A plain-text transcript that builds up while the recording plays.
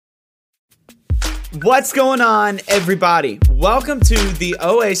What's going on, everybody? Welcome to the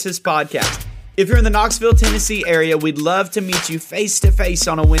Oasis Podcast. If you're in the Knoxville, Tennessee area, we'd love to meet you face-to-face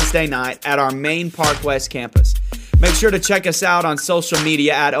on a Wednesday night at our main Park West campus. Make sure to check us out on social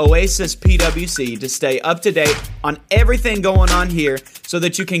media at Oasis PWC to stay up to date on everything going on here so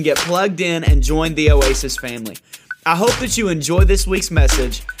that you can get plugged in and join the Oasis family. I hope that you enjoy this week's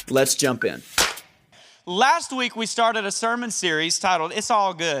message. Let's jump in. Last week, we started a sermon series titled, It's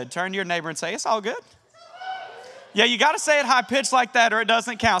All Good. Turn to your neighbor and say, it's all good. Yeah, you got to say it high-pitched like that or it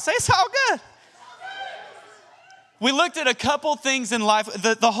doesn't count. Say, it's all good. We looked at a couple things in life.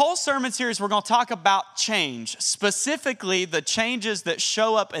 The whole sermon series, we're going to talk about change, specifically the changes that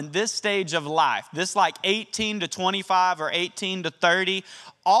show up in this stage of life, this like 18 to 25 or 18 to 30.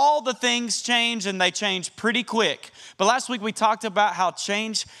 All the things change and they change pretty quick. But last week we talked about how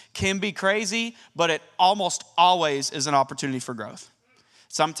change can be crazy, but it almost always is an opportunity for growth.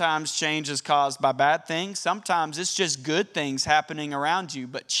 Sometimes change is caused by bad things. Sometimes it's just good things happening around you.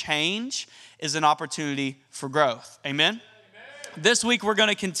 But change is an opportunity for growth. Amen? Amen. This week we're going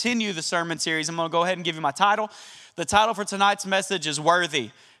to continue the sermon series. I'm going to go ahead and give you my title. The title for tonight's message is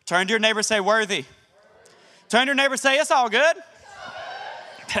Worthy. Turn to your neighbor, say worthy. Turn to your neighbor, say it's all good.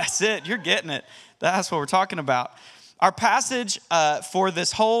 That's it. You're getting it. That's what we're talking about. Our passage for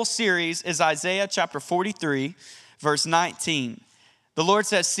this whole series is Isaiah chapter 43, verse 19. The Lord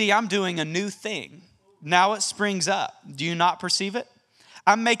says, see, I'm doing a new thing. Now it springs up. Do you not perceive it?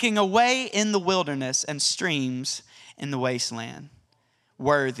 I'm making a way in the wilderness and streams in the wasteland.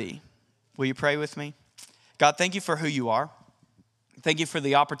 Worthy. Will you pray with me? God, thank you for who you are. Thank you for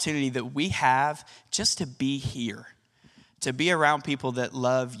the opportunity that we have just to be here, to be around people that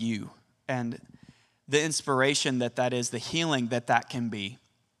love you and the inspiration that is, the healing that can be.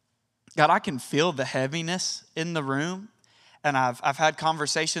 God, I can feel the heaviness in the room. And I've had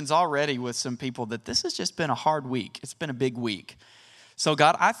conversations already with some people that this has just been a hard week. It's been a big week. So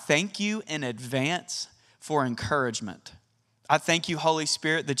God, I thank you in advance for encouragement. I thank you, Holy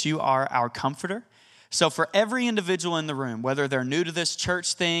Spirit, that you are our comforter. So for every individual in the room, whether they're new to this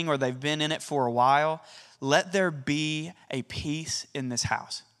church thing or they've been in it for a while, let there be a peace in this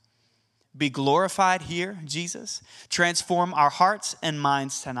house. Be glorified here, Jesus. Transform our hearts and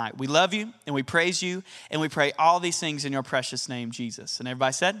minds tonight. We love you and we praise you and we pray all these things in your precious name, Jesus. And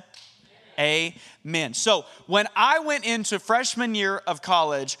everybody said? Amen. So when I went into freshman year of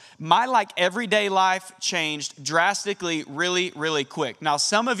college, my everyday life changed drastically, really, really quick. Now,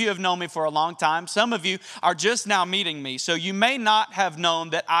 some of you have known me for a long time. Some of you are just now meeting me. So you may not have known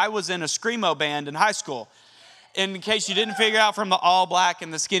that I was in a screamo band in high school. In case you didn't figure out from the all black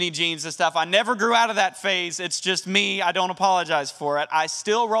and the skinny jeans and stuff, I never grew out of that phase. It's just me. I don't apologize for it. I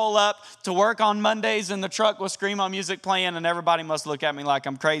still roll up to work on Mondays in the truck with screamo music playing, and everybody must look at me like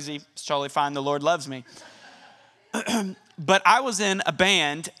I'm crazy. It's totally fine. The Lord loves me. But I was in a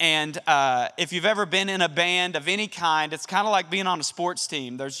band, and if you've ever been in a band of any kind, it's kind of like being on a sports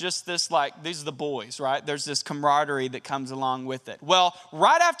team. There's just this these are the boys, right? There's this camaraderie that comes along with it. Well,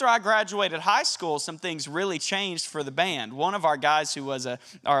 right after I graduated high school, some things really changed for the band. One of our guys who was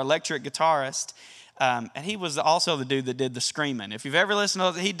our electric guitarist, and he was also the dude that did the screaming. If you've ever listened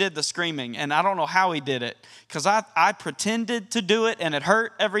to it, he did the screaming, and I don't know how he did it, because I pretended to do it, and it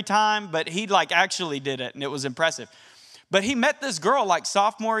hurt every time, but he actually did it, and it was impressive. But he met this girl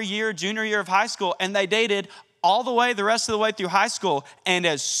sophomore year, junior year of high school, and they dated the rest of the way through high school. And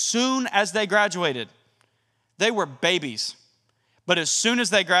as soon as they graduated, they were babies. But as soon as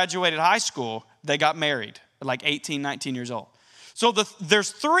they graduated high school, they got married at 18, 19 years old. So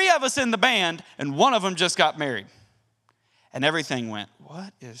there's three of us in the band, and one of them just got married. And everything went,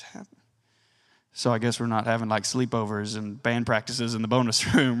 what is happening? So I guess we're not having sleepovers and band practices in the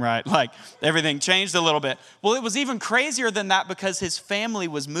bonus room, right? Everything changed a little bit. Well, it was even crazier than that because his family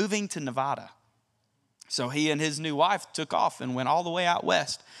was moving to Nevada. So he and his new wife took off and went all the way out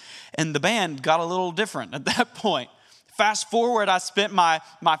west. And the band got a little different at that point. Fast forward, I spent my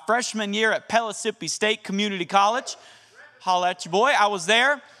freshman year at Pellissippi State Community College. Holla at your boy. I was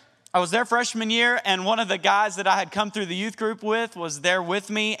there freshman year, and one of the guys that I had come through the youth group with was there with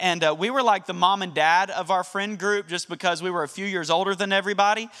me, and we were like the mom and dad of our friend group just because we were a few years older than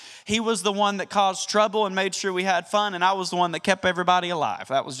everybody. He was the one that caused trouble and made sure we had fun, and I was the one that kept everybody alive.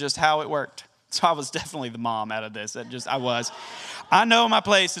 That was just how it worked. So I was definitely the mom out of this. I was. I know my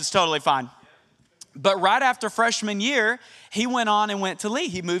place. It's totally fine. But right after freshman year, he went on and went to Lee.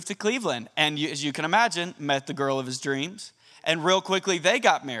 He moved to Cleveland, and as you can imagine, met the girl of his dreams, and real quickly they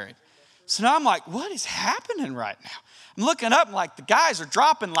got married. So now I'm like, what is happening right now? I'm looking up and the guys are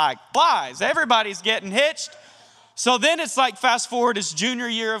dropping like flies. Everybody's getting hitched. So then it's fast forward his junior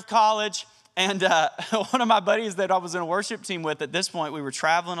year of college. And one of my buddies that I was in a worship team with at this point, we were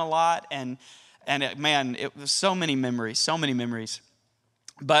traveling a lot, and it was so many memories.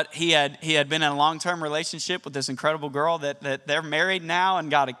 But he had been in a long-term relationship with this incredible girl that they're married now and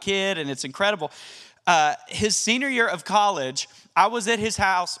got a kid, and it's incredible. His senior year of college, I was at his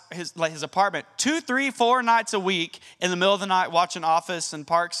house, his apartment, 2, 3, 4 nights a week in the middle of the night watching Office and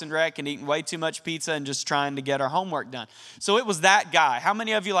Parks and Rec and eating way too much pizza and just trying to get our homework done. So it was that guy. How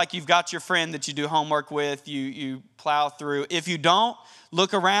many of you, like, you've got your friend that you do homework with, you plow through? If you don't,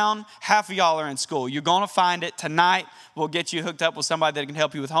 look around. Half of y'all are in school. You're going to find it tonight. We'll get you hooked up with somebody that can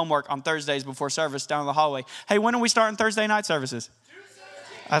help you with homework on Thursdays before service down the hallway. Hey, when are we starting Thursday night services?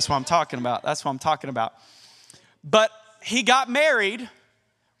 That's what I'm talking about. But he got married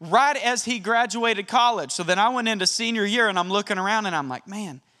right as he graduated college. So then I went into senior year, and I'm looking around, and I'm like,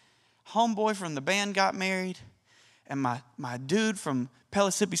 man, homeboy from the band got married, and my dude from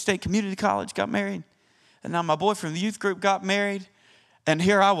Pellissippi State Community College got married, and now my boy from the youth group got married, and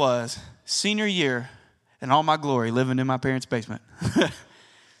here I was, senior year, in all my glory, living in my parents' basement. Like,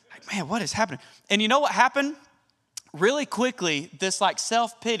 man, what is happening? And you know what happened? Really quickly, this like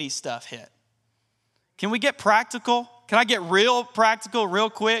self-pity stuff hit. Can we get practical? Can I get real practical real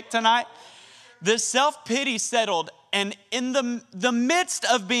quick tonight? This self-pity settled, and in the midst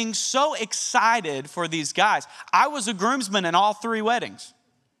of being so excited for these guys, I was a groomsman in all 3 weddings.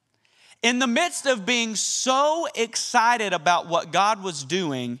 In the midst of being so excited about what God was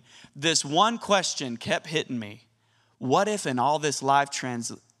doing, this one question kept hitting me. What if in all this life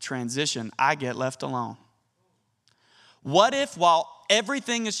transition, I get left alone? What if while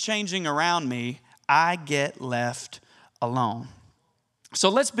everything is changing around me, I get left alone? So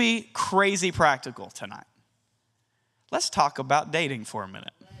let's be crazy practical tonight. Let's talk about dating for a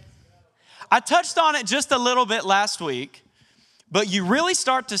minute. I touched on it just a little bit last week, but you really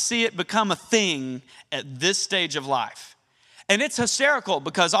start to see it become a thing at this stage of life. And it's hysterical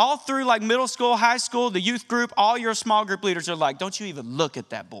because all through like middle school, high school, the youth group, all your small group leaders are like, don't you even look at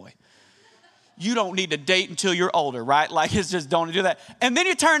that boy. You don't need to date until you're older, right? Like, it's just don't do that. And then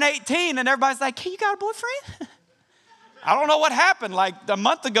you turn 18 and everybody's like, hey, you got a boyfriend? I don't know what happened. Like a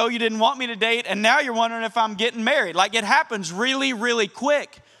month ago, you didn't want me to date, and now you're wondering if I'm getting married. Like, it happens really, really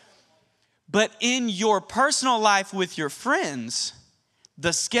quick. But in your personal life with your friends, the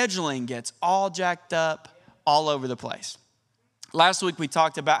scheduling gets all jacked up all over the place. Last week, we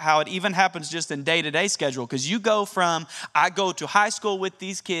talked about how it even happens just in day-to-day schedule, because you go from, I go to high school with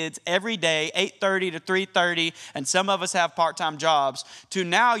these kids every day, 8:30 to 3:30, and some of us have part-time jobs, to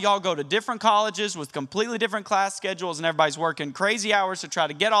now y'all go to different colleges with completely different class schedules, and everybody's working crazy hours to try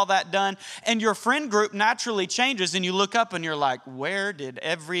to get all that done, and your friend group naturally changes, and you look up and you're like, where did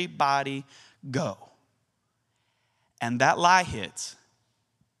everybody go? And that lie hits.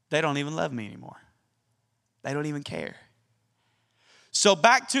 They don't even love me anymore. They don't even care. So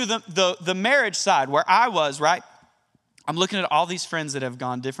back to the marriage side where I was, right? I'm looking at all these friends that have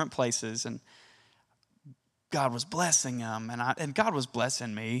gone different places, and God was blessing them, and God was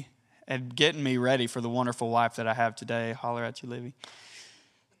blessing me and getting me ready for the wonderful wife that I have today. Holler at you, Livy.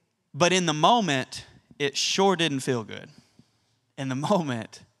 But in the moment, it sure didn't feel good. In the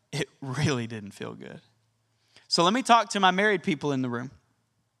moment, it really didn't feel good. So let me talk to my married people in the room.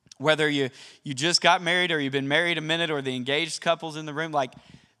 Whether you just got married or you've been married a minute, or the engaged couples in the room, like,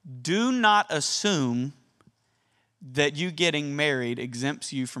 do not assume that you getting married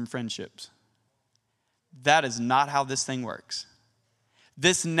exempts you from friendships. That is not how this thing works.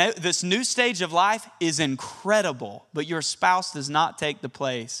 This new stage of life is incredible, but your spouse does not take the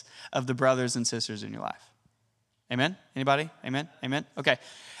place of the brothers and sisters in your life. Amen? Anybody? Amen? Amen? Okay.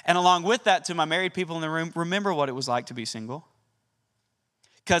 And along with that, to my married people in the room, remember what it was like to be single.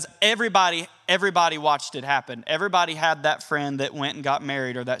 Because everybody watched it happen. Everybody had that friend that went and got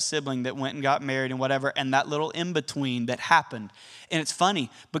married, or that sibling that went and got married and whatever, and that little in-between that happened. And it's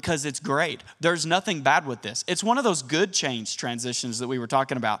funny because it's great. There's nothing bad with this. It's one of those good change transitions that we were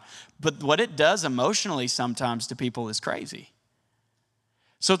talking about. But what it does emotionally sometimes to people is crazy.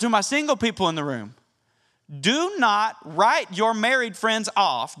 So to my single people in the room, do not write your married friends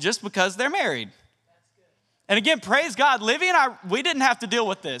off just because they're married. And again, praise God, Livy and I, we didn't have to deal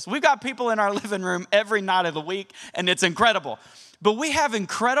with this. We've got people in our living room every night of the week, and it's incredible. But we have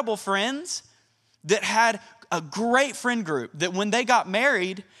incredible friends that had a great friend group that when they got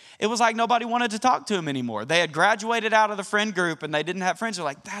married, it was like nobody wanted to talk to them anymore. They had graduated out of the friend group and they didn't have friends. They're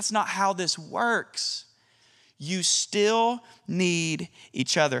like, that's not how this works. You still need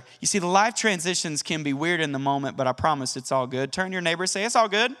each other. You see, the life transitions can be weird in the moment, but I promise it's all good. Turn to your neighbor and say, it's all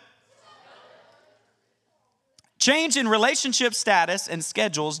good. Change in relationship status and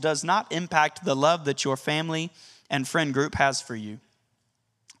schedules does not impact the love that your family and friend group has for you.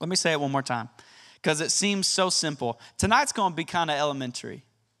 Let me say it one more time because it seems so simple. Tonight's going to be kind of elementary,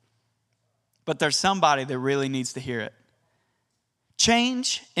 but there's somebody that really needs to hear it.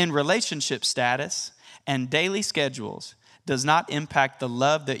 Change in relationship status and daily schedules does not impact the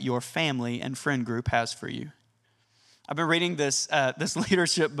love that your family and friend group has for you. I've been reading this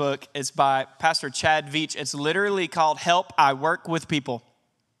leadership book. It's by Pastor Chad Veach. It's literally called Help, I Work with People.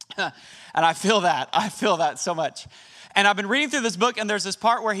 And I feel that so much. And I've been reading through this book, and there's this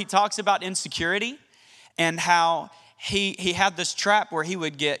part where he talks about insecurity and how he had this trap where he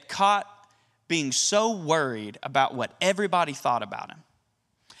would get caught being so worried about what everybody thought about him.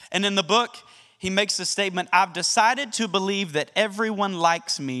 And in the book, he makes the statement, I've decided to believe that everyone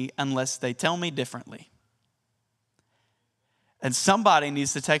likes me unless they tell me differently. And somebody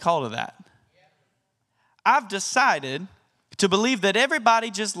needs to take hold of that. I've decided to believe that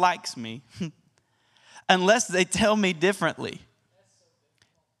everybody just likes me unless they tell me differently.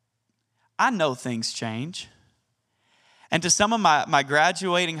 I know things change. And to some of my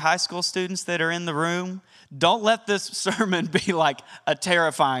graduating high school students that are in the room, don't let this sermon be like a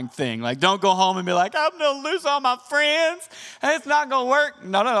terrifying thing. Like, don't go home and be like, I'm going to lose all my friends. It's not going to work.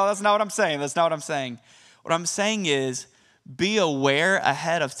 No, that's not what I'm saying. That's not what I'm saying. What I'm saying is, be aware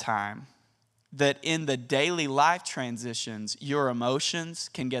ahead of time that in the daily life transitions, your emotions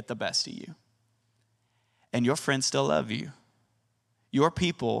can get the best of you. And your friends still love you. Your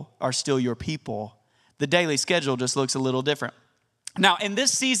people are still your people. The daily schedule just looks a little different. Now, in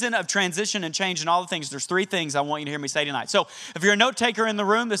this season of transition and change and all the things, there's three things I want you to hear me say tonight. So if you're a note taker in the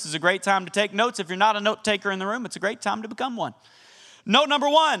room, this is a great time to take notes. If you're not a note taker in the room, it's a great time to become one. Note number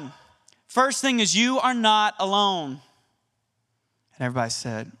one, first thing is you are not alone. And everybody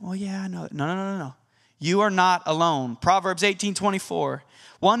said, well, yeah, I know. No. You are not alone. Proverbs 18:24.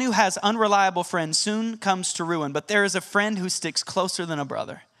 One who has unreliable friends soon comes to ruin, but there is a friend who sticks closer than a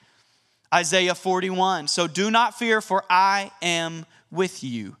brother. Isaiah 41. So do not fear, for I am with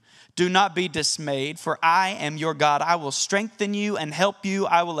you. Do not be dismayed, for I am your God. I will strengthen you and help you.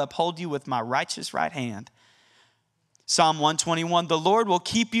 I will uphold you with my righteous right hand. Psalm 121. The Lord will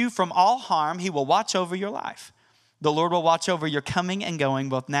keep you from all harm. He will watch over your life. The Lord will watch over your coming and going,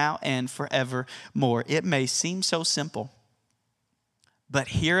 both now and forevermore. It may seem so simple, but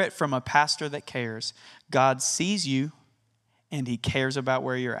hear it from a pastor that cares. God sees you, and he cares about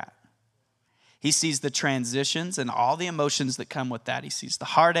where you're at. He sees the transitions and all the emotions that come with that. He sees the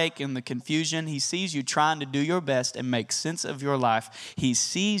heartache and the confusion. He sees you trying to do your best and make sense of your life. He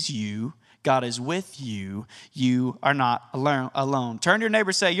sees you. God is with you. You are not alone. Turn to your neighbor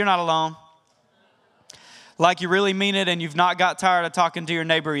and say, you're not alone. Like you really mean it and you've not got tired of talking to your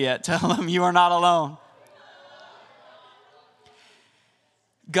neighbor yet. Tell them you are not alone.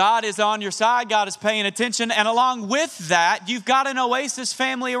 God is on your side. God is paying attention. And along with that, you've got an Oasis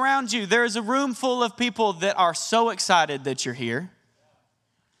family around you. There is a room full of people that are so excited that you're here.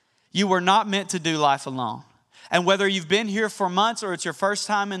 You were not meant to do life alone. And whether you've been here for months or it's your first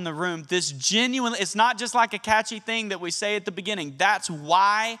time in the room, this genuinely, it's not just like a catchy thing that we say at the beginning. That's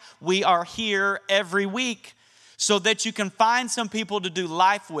why we are here every week, so that you can find some people to do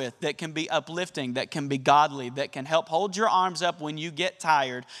life with that can be uplifting, that can be godly, that can help hold your arms up when you get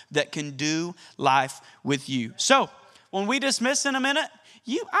tired, that can do life with you. So when we dismiss in a minute,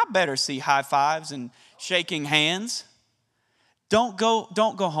 I better see high fives and shaking hands. Don't go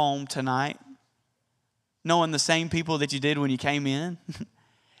home tonight knowing the same people that you did when you came in.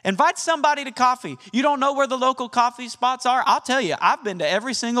 Invite somebody to coffee. You don't know where the local coffee spots are? I'll tell you, I've been to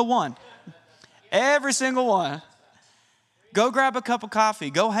every single one. Every single one. Go grab a cup of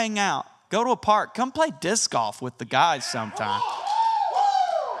coffee. Go hang out. Go to a park. Come play disc golf with the guys sometime.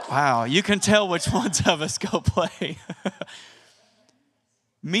 Wow, you can tell which ones of us go play.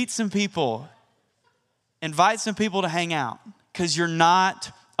 Meet some people. Invite some people to hang out because you're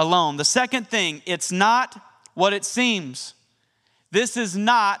not alone. The second thing, it's not what it seems. This is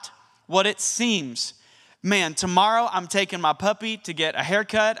not what it seems. Man, tomorrow I'm taking my puppy to get a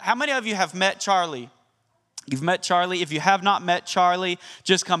haircut. How many of you have met Charlie? You've met Charlie. If you have not met Charlie,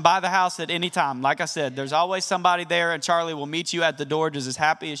 just come by the house at any time. Like I said, there's always somebody there, and Charlie will meet you at the door just as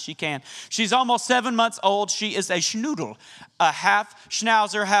happy as she can. She's almost 7 months old. She is a schnoodle, a half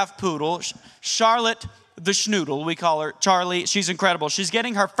schnauzer, half poodle. Charlotte the schnoodle, we call her. Charlie, she's incredible. She's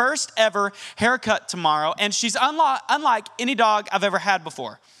getting her first ever haircut tomorrow, and she's unlike any dog I've ever had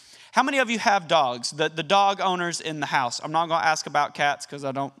before. How many of you have dogs? The dog owners in the house. I'm not going to ask about cats because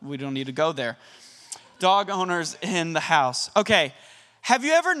we don't need to go there. Dog owners in the house. Okay, Have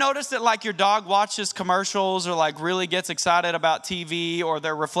you ever noticed that like your dog watches commercials or like really gets excited about TV or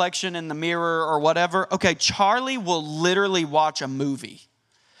their reflection in the mirror or whatever? Okay, Charlie will literally watch a movie.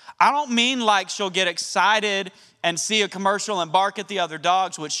 I don't mean like she'll get excited and see a commercial and bark at the other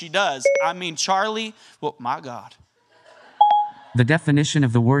dogs, which she does. I mean, Charlie, well, my God. The definition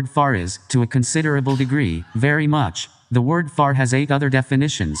of the word far is, to a considerable degree, very much. The word far has 8 other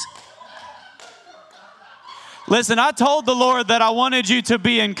definitions. Listen, I told the Lord that I wanted you to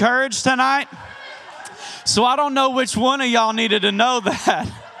be encouraged tonight. So I don't know which one of y'all needed to know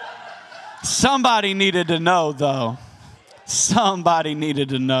that. Somebody needed to know, though. Somebody needed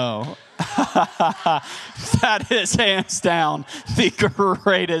to know. That is hands down the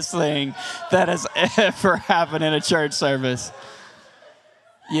greatest thing that has ever happened in a church service.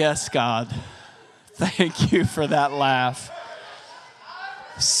 Yes, God. Thank you for that laugh.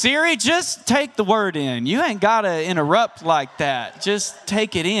 Siri, just take the word in. You ain't got to interrupt like that. Just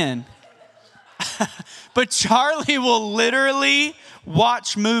take it in. But Charlie will literally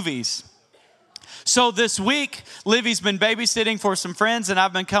watch movies. So this week, Livy's been babysitting for some friends and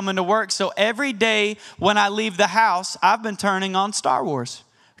I've been coming to work. So every day when I leave the house, I've been turning on Star Wars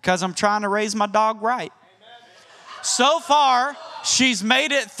because I'm trying to raise my dog right. So far, she's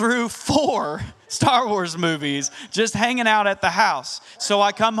made it through 4 Star Wars movies just hanging out at the house. So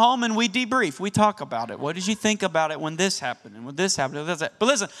I come home and we debrief. We talk about it. What did you think about it when this happened and when this happened? But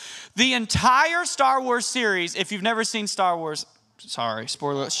listen, the entire Star Wars series, if you've never seen Star Wars, sorry,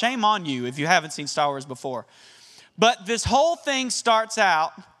 spoiler, shame on you if you haven't seen Star Wars before. But this whole thing starts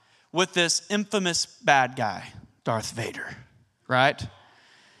out with this infamous bad guy, Darth Vader, right?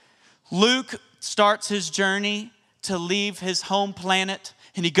 Luke starts his journey to leave his home planet,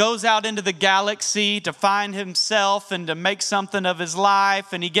 and he goes out into the galaxy to find himself and to make something of his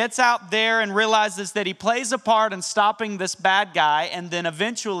life. And he gets out there and realizes that he plays a part in stopping this bad guy, and then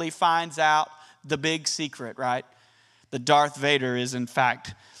eventually finds out the big secret, right? That Darth Vader is in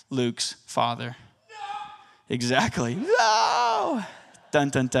fact Luke's father. No! Exactly. No! Dun,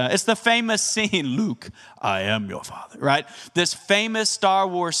 dun, dun. It's the famous scene, Luke, I am your father, right? This famous Star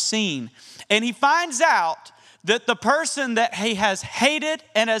Wars scene. And he finds out that the person that he has hated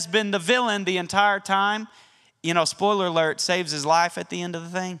and has been the villain the entire time, you know, spoiler alert, saves his life at the end of the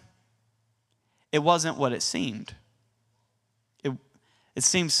thing. It wasn't what it seemed. It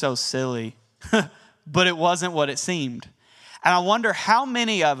seems so silly, but it wasn't what it seemed. And I wonder how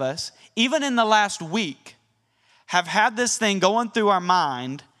many of us, even in the last week, have had this thing going through our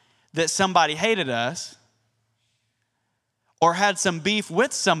mind that somebody hated us or had some beef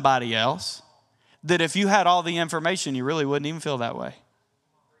with somebody else, that if you had all the information, you really wouldn't even feel that way.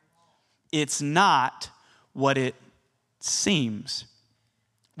 It's not what it seems.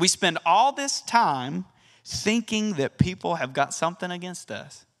 We spend all this time thinking that people have got something against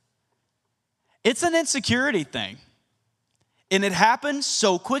us. It's an insecurity thing. And it happens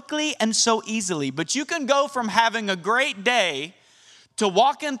so quickly and so easily. But you can go from having a great day to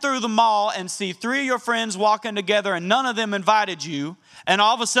walking through the mall and see 3 of your friends walking together and none of them invited you. And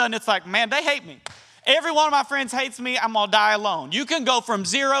all of a sudden it's like, man, they hate me. Every one of my friends hates me. I'm going to die alone. You can go from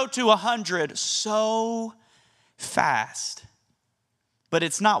 0 to 100 so fast. But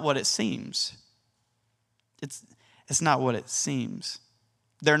it's not what it seems. It's not what it seems.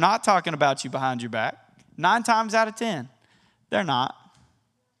 They're not talking about you behind your back. 9 times out of 10, they're not.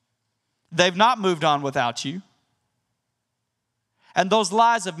 They've not moved on without you. And those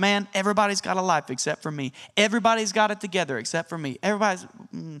lies of, man, everybody's got a life except for me. Everybody's got it together except for me.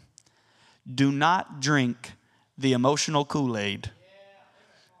 Do not drink the emotional Kool-Aid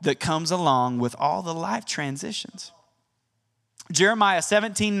that comes along with all the life transitions. Jeremiah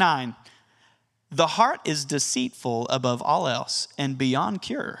 17:9. The heart is deceitful above all else and beyond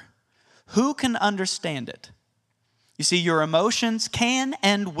cure. Who can understand it? You see, your emotions can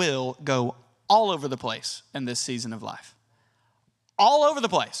and will go all over the place in this season of life. All over the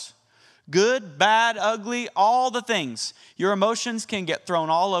place. Good, bad, ugly, all the things. Your emotions can get thrown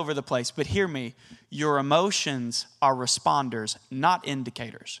all over the place. But hear me, your emotions are responders, not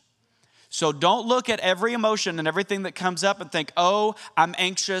indicators. So don't look at every emotion and everything that comes up and think, oh, I'm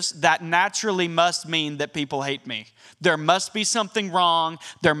anxious. That naturally must mean that people hate me. There must be something wrong.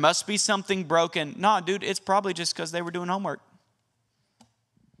 There must be something broken. No, dude, it's probably just because they were doing homework.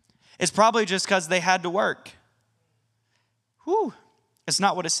 It's probably just because they had to work. Whew, it's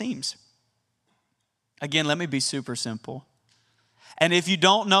not what it seems. Again, let me be super simple. And if you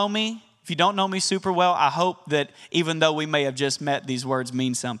don't know me super well, I hope that even though we may have just met, these words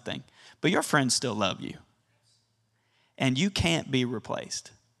mean something. But your friends still love you. And you can't be replaced.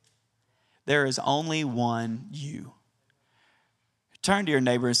 There is only one you. Turn to your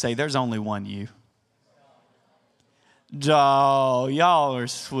neighbor and say, there's only one you. Oh, y'all are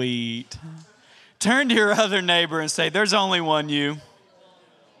sweet. Turn to your other neighbor and say, there's only one you.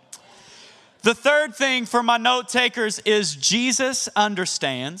 The third thing for my note takers is Jesus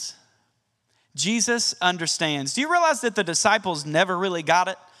understands. Jesus understands. Do you realize that the disciples never really got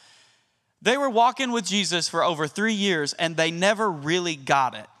it? They were walking with Jesus for over 3 years and they never really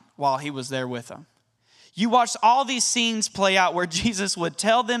got it while he was there with them. You watched all these scenes play out where Jesus would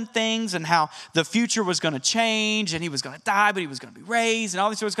tell them things and how the future was going to change and he was going to die, but he was going to be raised and all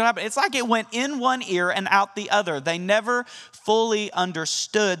this was going to happen. It's like it went in one ear and out the other. They never fully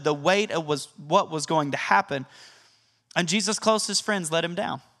understood the weight of what was going to happen. And Jesus' closest friends let him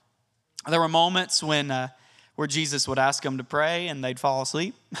down. There were moments where Jesus would ask them to pray and they'd fall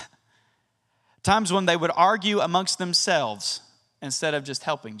asleep. Times when they would argue amongst themselves instead of just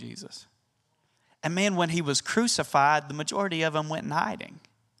helping Jesus. And man, when he was crucified, the majority of them went in hiding.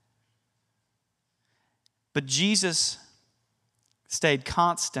 But Jesus stayed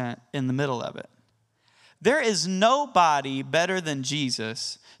constant in the middle of it. There is nobody better than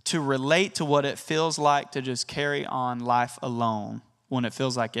Jesus to relate to what it feels like to just carry on life alone when it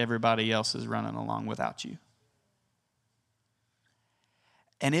feels like everybody else is running along without you.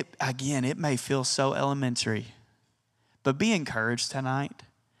 And it may feel so elementary, but be encouraged tonight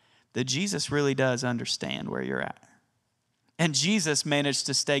that Jesus really does understand where you're at. And Jesus managed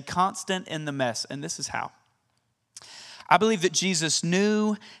to stay constant in the mess, and this is how. I believe that Jesus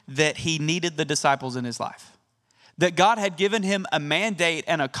knew that he needed the disciples in his life. That God had given him a mandate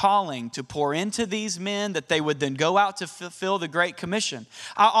and a calling to pour into these men, that they would then go out to fulfill the Great Commission.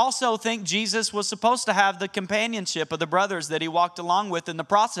 I also think Jesus was supposed to have the companionship of the brothers that he walked along with in the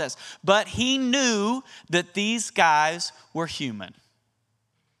process. But he knew that these guys were human.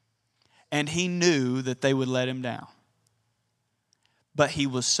 And he knew that they would let him down. But he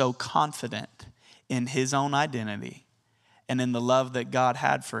was so confident in his own identity and in the love that God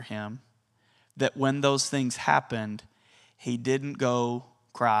had for him that when those things happened, he didn't go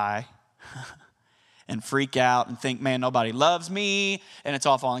cry and freak out and think, man, nobody loves me and it's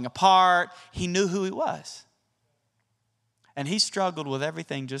all falling apart. He knew who he was. And he struggled with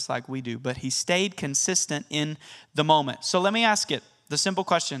everything just like we do, but he stayed consistent in the moment. So let me ask it, the simple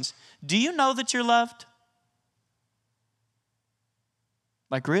questions. Do you know that you're loved?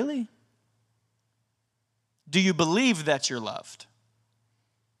 Like, really? Do you believe that you're loved?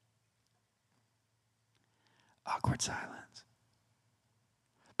 Awkward silence.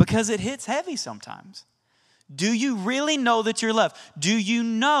 Because it hits heavy sometimes. Do you really know that you're loved? Do you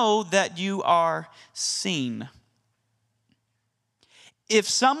know that you are seen? If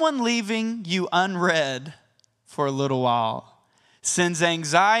someone leaving you unread for a little while sends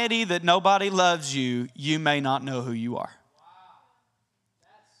anxiety that nobody loves you, you may not know who you are.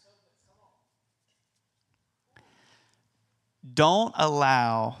 Don't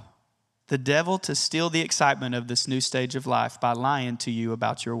allow the devil to steal the excitement of this new stage of life by lying to you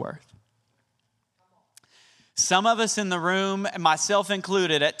about your worth. Some of us in the room, myself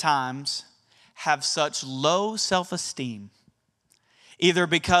included at times, have such low self-esteem, either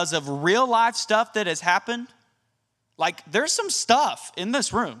because of real life stuff that has happened. Like, there's some stuff in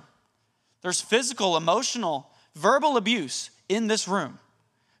this room. There's physical, emotional, verbal abuse in this room.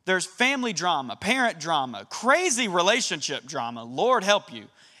 There's family drama, parent drama, crazy relationship drama, Lord help you,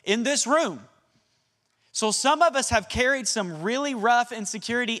 in this room. So some of us have carried some really rough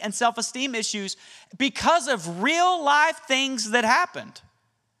insecurity and self-esteem issues because of real life things that happened.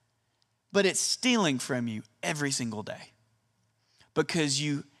 But it's stealing from you every single day. Because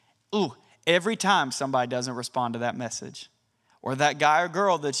every time somebody doesn't respond to that message, or that guy or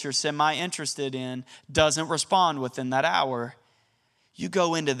girl that you're semi-interested in doesn't respond within that hour, you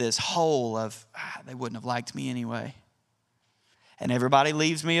go into this hole of, they wouldn't have liked me anyway. And everybody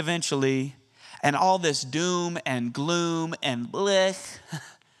leaves me eventually. And all this doom and gloom and blech.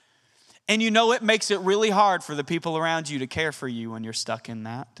 And you know it makes it really hard for the people around you to care for you when you're stuck in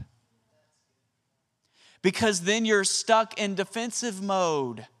that. Because then you're stuck in defensive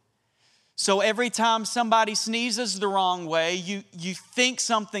mode. So every time somebody sneezes the wrong way, you think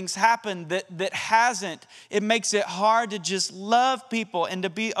something's happened that hasn't. It makes it hard to just love people and to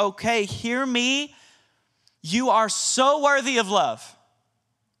be okay. Hear me. You are so worthy of love.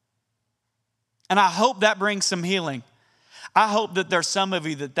 And I hope that brings some healing. I hope that there's some of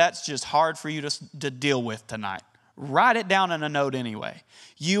you that's just hard for you to deal with tonight. Write it down in a note anyway.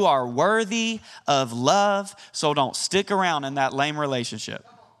 You are worthy of love, so don't stick around in that lame relationship.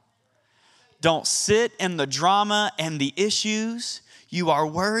 Don't sit in the drama and the issues. You are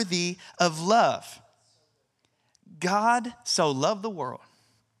worthy of love. God so loved the world,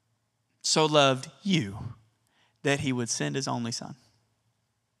 so loved you, that he would send his only son.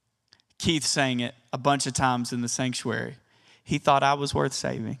 Keith sang it a bunch of times in the sanctuary. He thought I was worth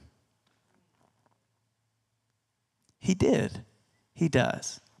saving. He did. He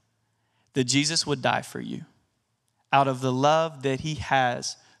does. That Jesus would die for you out of the love that he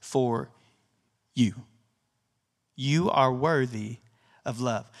has for you. You are worthy of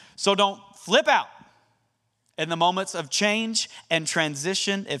love. So don't flip out in the moments of change and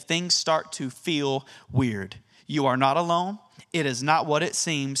transition if things start to feel weird. You are not alone. It is not what it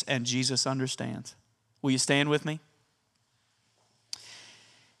seems, and Jesus understands. Will you stand with me?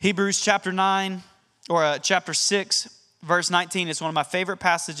 Hebrews chapter 6, verse 19 is one of my favorite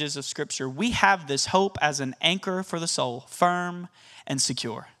passages of Scripture. We have this hope as an anchor for the soul, firm and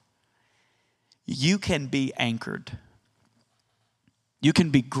secure. You can be anchored. You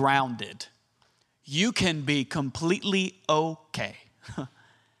can be grounded. You can be completely okay.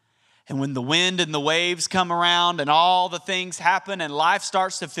 And when the wind and the waves come around and all the things happen and life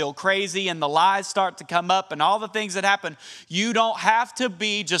starts to feel crazy and the lies start to come up and all the things that happen, you don't have to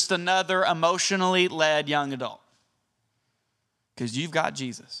be just another emotionally led young adult, because you've got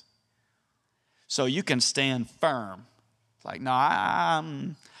Jesus. So you can stand firm. Like, no,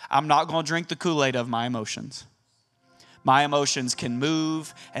 I'm not going to drink the Kool-Aid of my emotions. My emotions can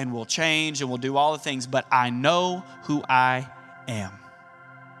move and will change and will do all the things, but I know who I am.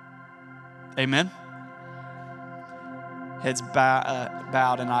 Amen? Heads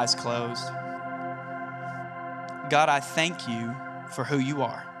bowed and eyes closed. God, I thank you for who you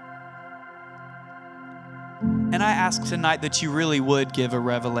are. And I ask tonight that you really would give a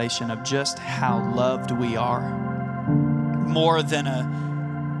revelation of just how loved we are. More than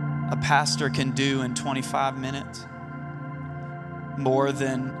a pastor can do in 25 minutes. More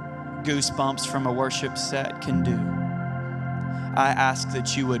than goosebumps from a worship set can do. I ask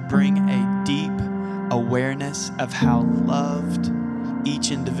that you would bring a deep awareness of how loved each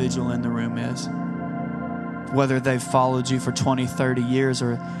individual in the room is. Whether they've followed you for 20, 30 years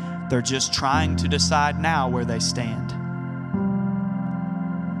or they're just trying to decide now where they stand.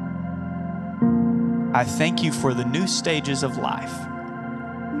 I thank you for the new stages of life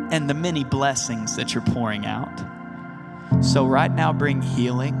and the many blessings that you're pouring out. So right now, bring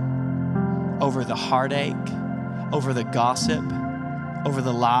healing over the heartache, over the gossip, over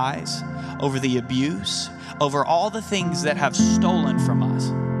the lies, over the abuse, over all the things that have stolen from us.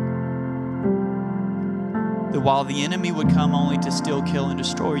 That while the enemy would come only to steal, kill, and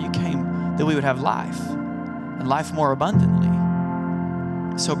destroy, you came that we would have life, and life more abundantly.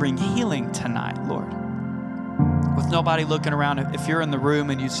 So bring healing tonight, Lord. With nobody looking around, if you're in the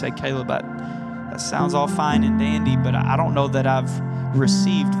room and you say, Caleb, that sounds all fine and dandy, but I don't know that I've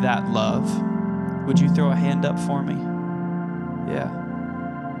received that love. Would you throw a hand up for me? Yeah.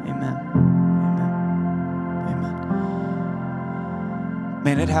 Amen. Amen. Amen.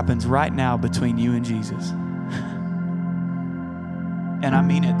 Man, it happens right now between you and Jesus. And I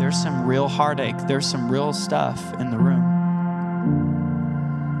mean it. There's some real heartache. There's some real stuff in the room.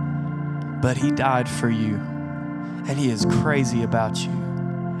 But he died for you. And he is crazy about you.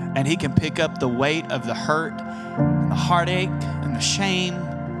 And he can pick up the weight of the hurt and the heartache and the shame,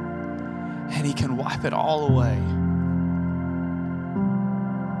 and he can wipe it all away.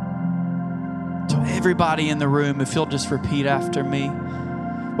 So everybody in the room, if you'll just repeat after me,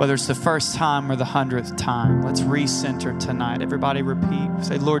 whether it's the first time or the 100th time, let's recenter tonight. Everybody repeat.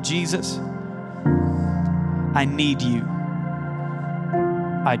 Say, Lord Jesus, I need you.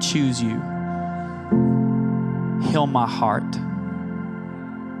 I choose you. Heal my heart.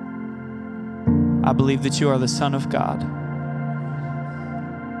 I believe that you are the Son of God,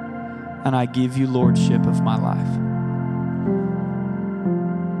 and I give you lordship of my life.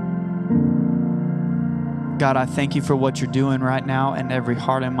 God, I thank you for what you're doing right now in every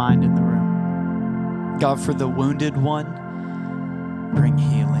heart and mind in the room. God, for the wounded one, bring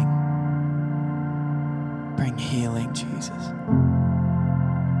healing. Bring healing, Jesus.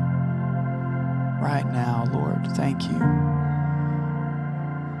 Right now, Lord, thank you.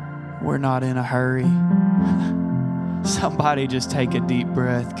 We're not in a hurry. Somebody just take a deep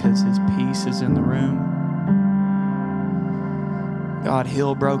breath because his peace is in the room. God,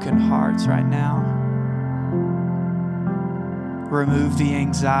 heal broken hearts right now. Remove the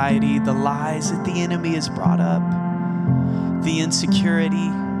anxiety, the lies that the enemy has brought up, the insecurity,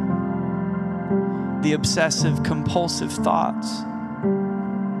 the obsessive compulsive thoughts,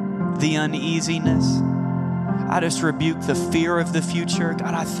 the uneasiness. I just rebuke the fear of the future.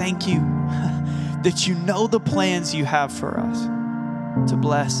 God, I thank you that you know the plans you have for us to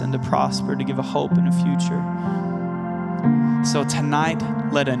bless and to prosper, to give a hope and a future. So tonight,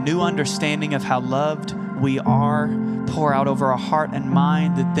 let a new understanding of how loved we are pour out over our heart and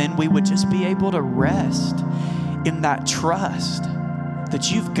mind, that then we would just be able to rest in that trust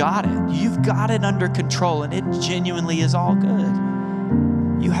that you've got it. You've got it under control, and it genuinely is all good.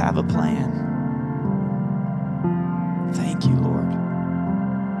 You have a plan. Thank you, Lord.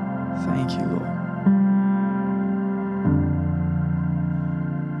 Thank you, Lord.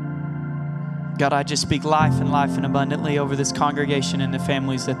 God, I just speak life and life and abundantly over this congregation and the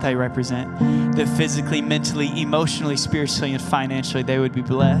families that they represent, that physically, mentally, emotionally, spiritually, and financially, they would be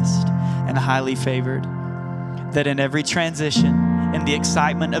blessed and highly favored. That in every transition, in the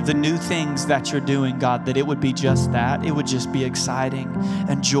excitement of the new things that you're doing, God, that it would be just that. It would just be exciting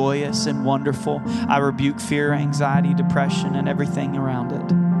and joyous and wonderful. I rebuke fear, anxiety, depression, and everything around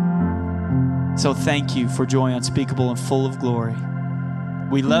it. So thank you for joy unspeakable and full of glory.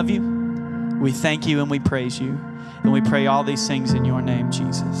 We love you. We thank you and we praise you. And we pray all these things in your name,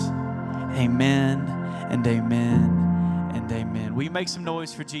 Jesus. Amen and amen and amen. Will you make some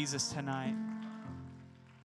noise for Jesus tonight?